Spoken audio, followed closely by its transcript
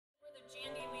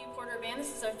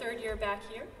This is our third year back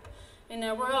here, and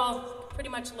we're all pretty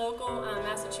much local,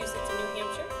 Massachusetts and New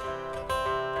Hampshire.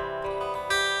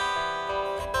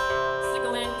 This is a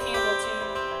Glenn Campbell tune.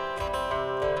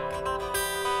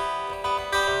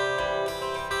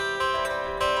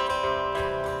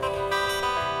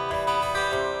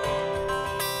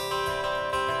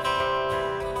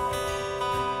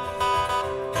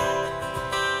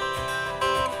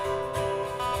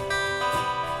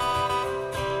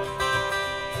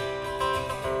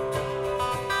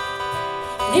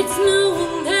 It's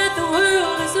knowing that the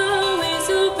world is always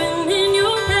open and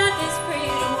your path is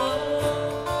free to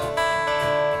walk.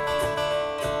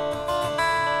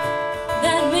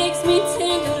 That makes me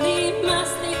tend to leave my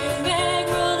sleeping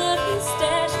bag rolled up and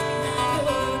stashed behind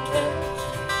your couch.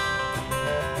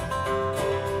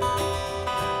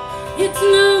 It's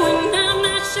knowing I'm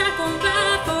not shackled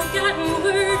by forgotten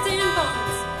words and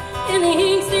bonds and the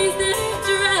ink stains that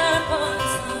dry upon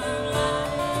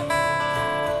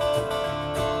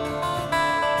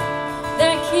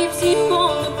keeps you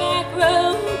on the back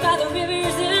road by the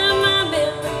rivers of my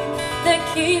memory, that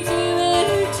keeps you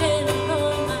urgent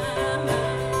upon my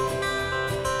mind.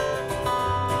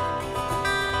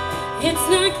 It's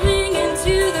not clinging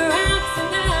to the rocks and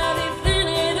now they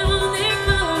planted on their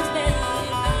cones down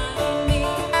behind me,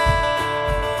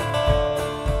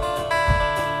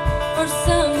 or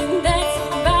something that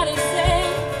somebody said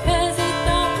because it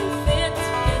thought we fit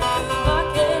together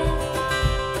walking.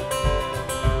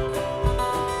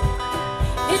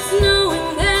 It's knowing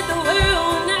that the world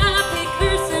will not be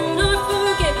cursing or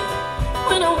forgiving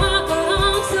when I walk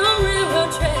along some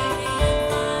railroad track and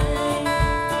find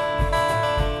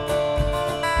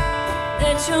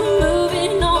that you're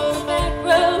moving on the back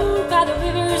road by the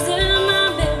rivers of my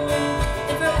memory,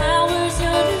 and for hours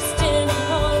you're just in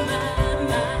on my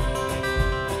mind.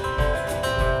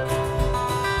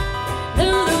 The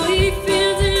leaf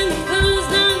fields and the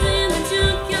clotheslines and the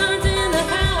junkyards and the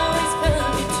highways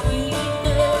come between.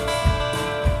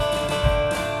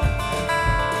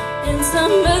 And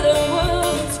some other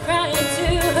woman's crying to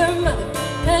her mother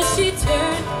as she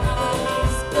turned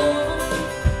always gone.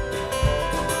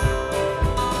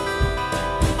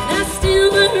 And I still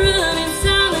might run in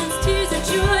silence, tears of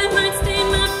joy might stain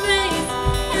my face,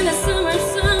 and the summer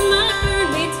sun might burn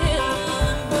me till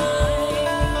I'm white.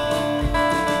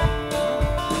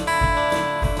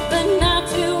 But not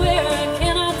to where I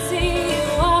cannot see you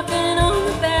walking on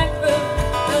the back road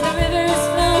where the rivers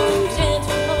flow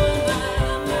gentle on my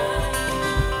mind.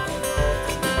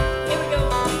 Here we go.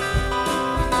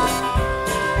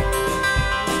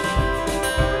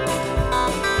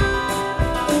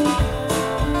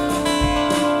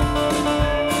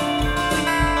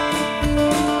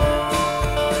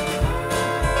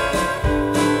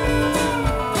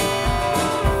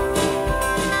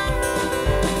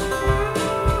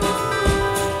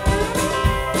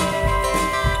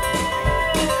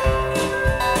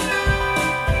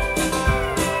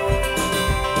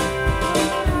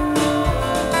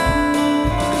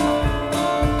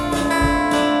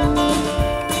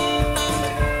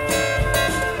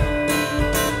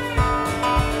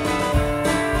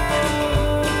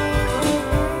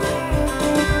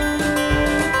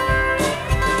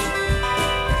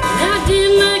 I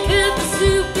did my cup of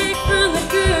soup, pick from the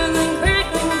gurgling,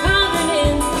 crackling cauldron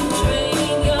in some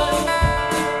train yard.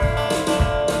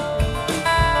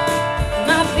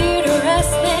 My beard a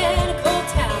rust and a cold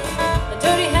towel, a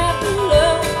dirty half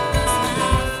below was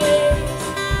my face.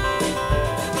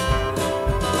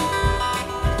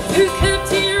 Threw cup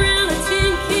tea around a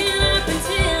tin can, I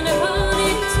pretend to hold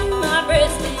it to my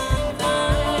breast and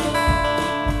find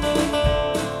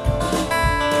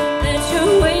that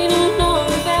you're waiting on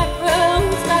the back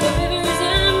roads by the rivers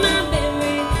of my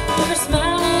memory, never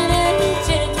smiling and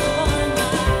gentle on my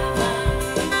mind.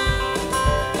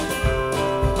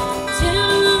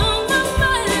 Gentle on my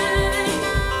mind.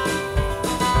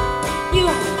 You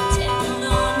are gentle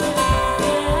on my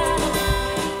mind.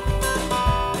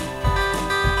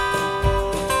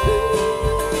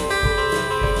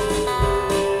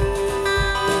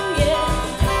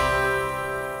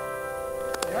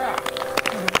 Yeah.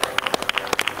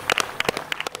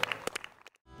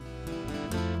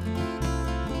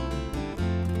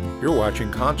 You're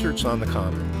watching Concerts on the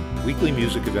Common, weekly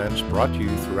music events brought to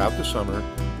you throughout the summer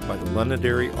by the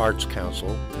Londonderry Arts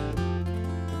Council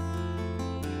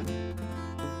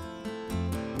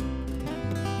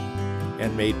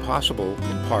and made possible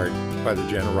in part by the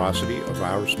generosity of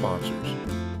our sponsors.